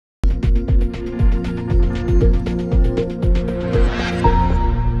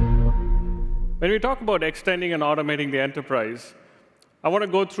When we talk about extending and automating the enterprise, I want to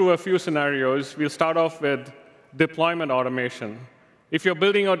go through a few scenarios. We'll start off with deployment automation. If you're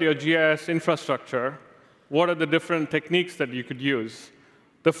building out your GIS infrastructure, what are the different techniques that you could use?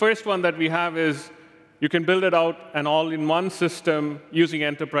 The first one that we have is you can build it out an all-in-one system using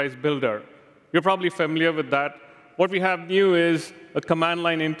Enterprise Builder. You're probably familiar with that. What we have new is a command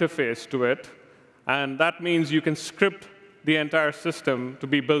line interface to it, and that means you can script the entire system to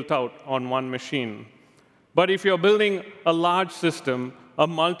be built out on one machine. But if you're building a large system, a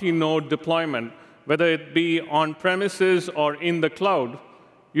multi-node deployment, whether it be on premises or in the cloud,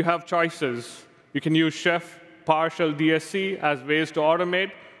 you have choices. You can use Chef, PowerShell DSC as ways to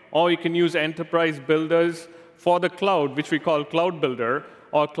automate, or you can use enterprise builders for the cloud, which we call Cloud Builder,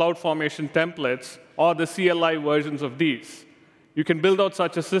 or CloudFormation templates, or the CLI versions of these. You can build out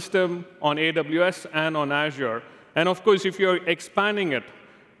such a system on AWS and on Azure. And of course, if you're expanding it,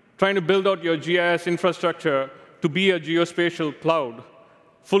 trying to build out your GIS infrastructure to be a geospatial cloud,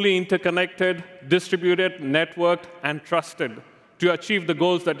 fully interconnected, distributed, networked, and trusted to achieve the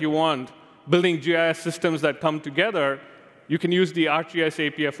goals that you want, building GIS systems that come together, you can use the ArcGIS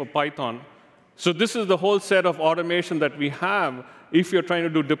API for Python. So this is the whole set of automation that we have if you're trying to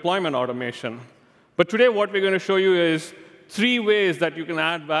do deployment automation. But today, what we're going to show you is 3 ways that you can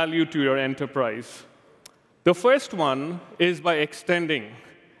add value to your enterprise. The first one is by extending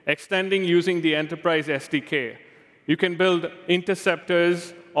using the Enterprise SDK. You can build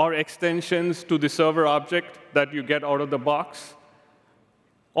interceptors or extensions to the server object that you get out of the box.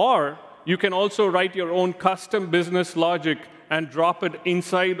 Or you can also write your own custom business logic and drop it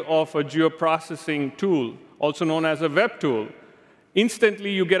inside of a geoprocessing tool, also known as a web tool.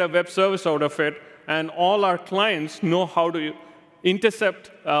 Instantly, you get a web service out of it, and all our clients know how to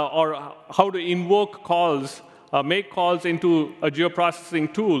intercept or how to invoke calls, make calls into a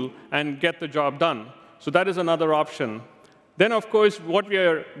geoprocessing tool, and get the job done. So that is another option. Then, of course, what we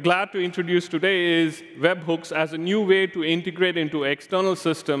are glad to introduce today is webhooks as a new way to integrate into external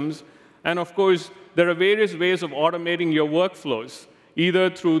systems. And of course, there are various ways of automating your workflows,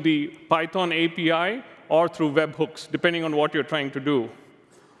 either through the Python API or through webhooks, depending on what you're trying to do.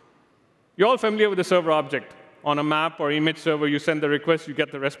 You're all familiar with the server object. On a map or image server, you send the request, you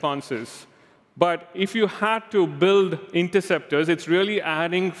get the responses. But if you had to build interceptors, it's really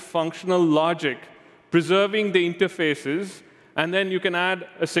adding functional logic, preserving the interfaces, and then you can add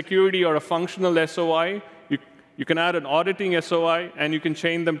a security or a functional SOI. You can add an auditing SOI, and you can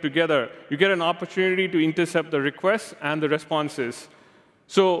chain them together. You get an opportunity to intercept the requests and the responses.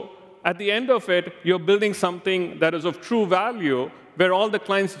 So at the end of it, you're building something that is of true value, where all the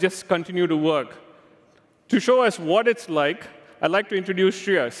clients just continue to work. To show us what it's like, I'd like to introduce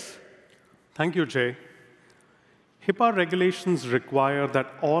Shreyas. Thank you, Jay. HIPAA regulations require that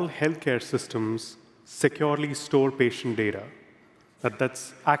all healthcare systems securely store patient data,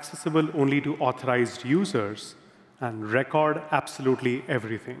 that's accessible only to authorized users, and record absolutely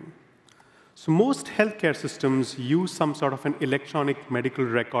everything. So most healthcare systems use some sort of an electronic medical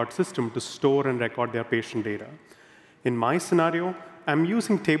record system to store and record their patient data. In my scenario, I'm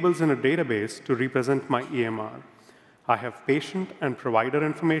using tables in a database to represent my EMR. I have patient and provider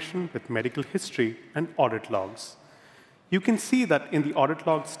information with medical history and audit logs. You can see that in the audit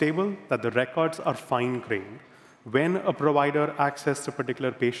logs table that the records are fine-grained. When a provider accesses a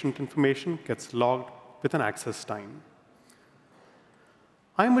particular patient information, gets logged with an access time.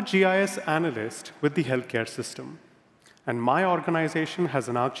 I'm a GIS analyst with the healthcare system, and my organization has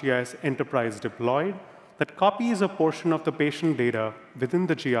an ArcGIS enterprise deployed that copies a portion of the patient data within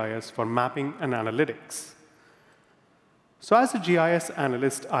the GIS for mapping and analytics. So as a GIS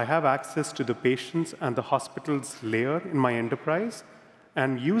analyst, I have access to the patients and the hospital's layer in my enterprise,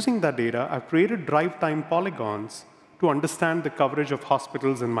 and using that data, I've created drive time polygons to understand the coverage of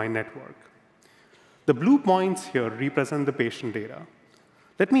hospitals in my network. The blue points here represent the patient data.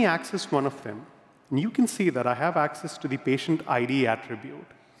 Let me access one of them, and you can see that I have access to the patient ID attribute.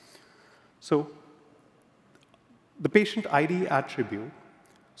 So the patient ID attribute,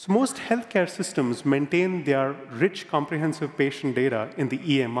 so most healthcare systems maintain their rich, comprehensive patient data in the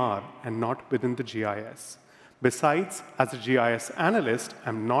EMR and not within the GIS. Besides, as a GIS analyst,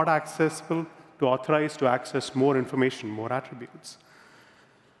 I'm not authorized to access more information, more attributes.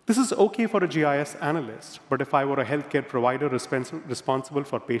 This is OK for a GIS analyst, but if I were a healthcare provider responsible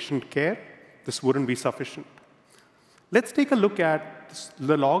for patient care, this wouldn't be sufficient. Let's take a look at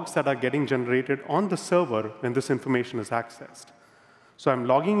the logs that are getting generated on the server when this information is accessed. So I'm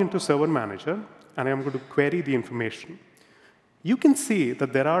logging into Server Manager, and I'm going to query the information. You can see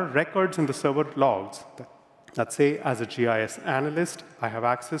that there are records in the server logs Let's say, as a GIS analyst, I have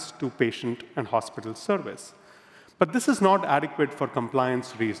access to patient and hospital service. But this is not adequate for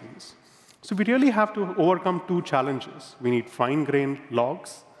compliance reasons. So we really have to overcome two challenges. We need fine-grained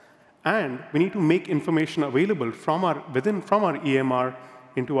logs, and we need to make information available from our EMR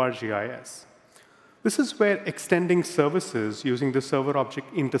into our GIS. This is where extending services using the Server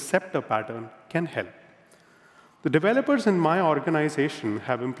Object Interceptor pattern can help. The developers in my organization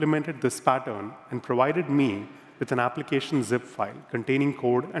have implemented this pattern and provided me with an application zip file containing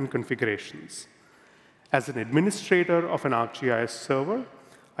code and configurations. As an administrator of an ArcGIS server,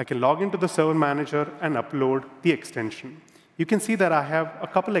 I can log into the server manager and upload the extension. You can see that I have a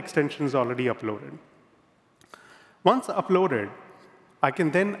couple extensions already uploaded. Once uploaded, I can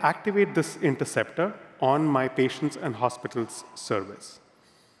then activate this interceptor on my patients and hospitals service.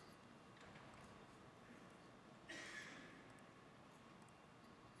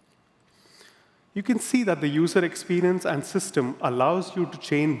 You can see that the user experience and system allows you to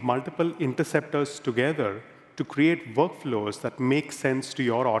chain multiple interceptors together to create workflows that make sense to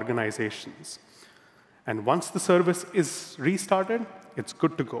your organizations. And once the service is restarted, it's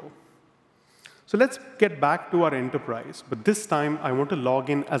good to go. So let's get back to our enterprise, but this time I want to log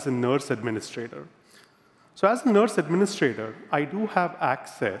in as a nurse administrator. So as a nurse administrator, I do have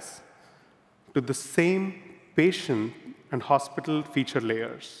access to the same patient and hospital feature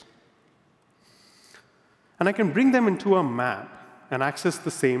layers. And I can bring them into a map and access the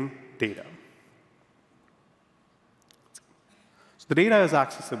same data. So the data is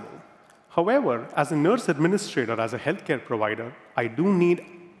accessible. However, as a nurse administrator, as a healthcare provider, I do need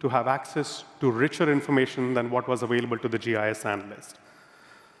to have access to richer information than what was available to the GIS analyst.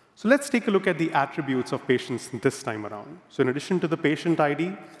 So let's take a look at the attributes of patients this time around. So in addition to the patient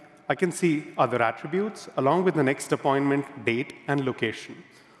ID, I can see other attributes along with the next appointment, date, and location.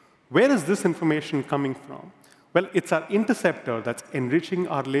 Where is this information coming from? Well, it's our interceptor that's enriching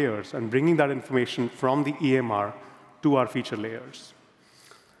our layers and bringing that information from the EMR to our feature layers.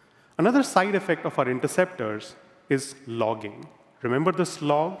 Another side effect of our interceptors is logging. Remember this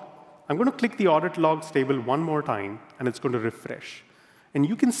log? I'm going to click the audit logs table one more time, and it's going to refresh. And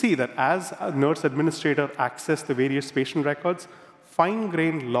you can see that as a nurse administrator accessed the various patient records,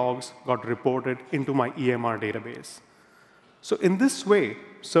 fine-grained logs got reported into my EMR database. So in this way,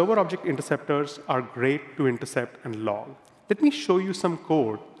 Server Object Interceptors are great to intercept and log. Let me show you some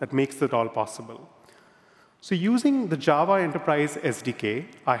code that makes it all possible. So using the Java Enterprise SDK,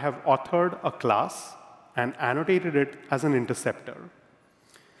 I have authored a class and annotated it as an interceptor.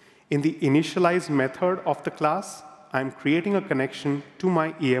 In the initialize method of the class, I'm creating a connection to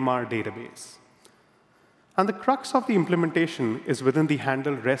my EMR database. And the crux of the implementation is within the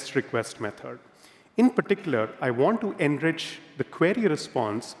handle REST request method. In particular, I want to enrich the query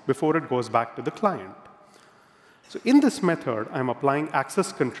response before it goes back to the client. So in this method, I'm applying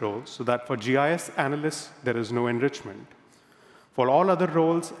access control so that for GIS analysts, there is no enrichment. For all other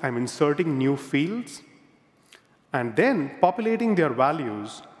roles, I'm inserting new fields and then populating their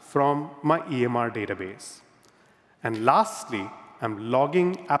values from my EMR database. And lastly, I'm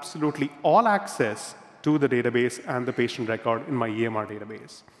logging absolutely all access to the database and the patient record in my EMR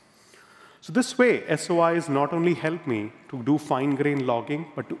database. So this way, SOIs not only help me to do fine-grained logging,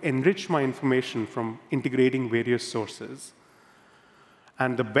 but to enrich my information from integrating various sources.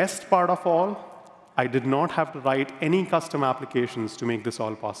 And the best part of all, I did not have to write any custom applications to make this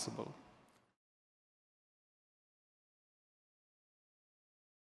all possible.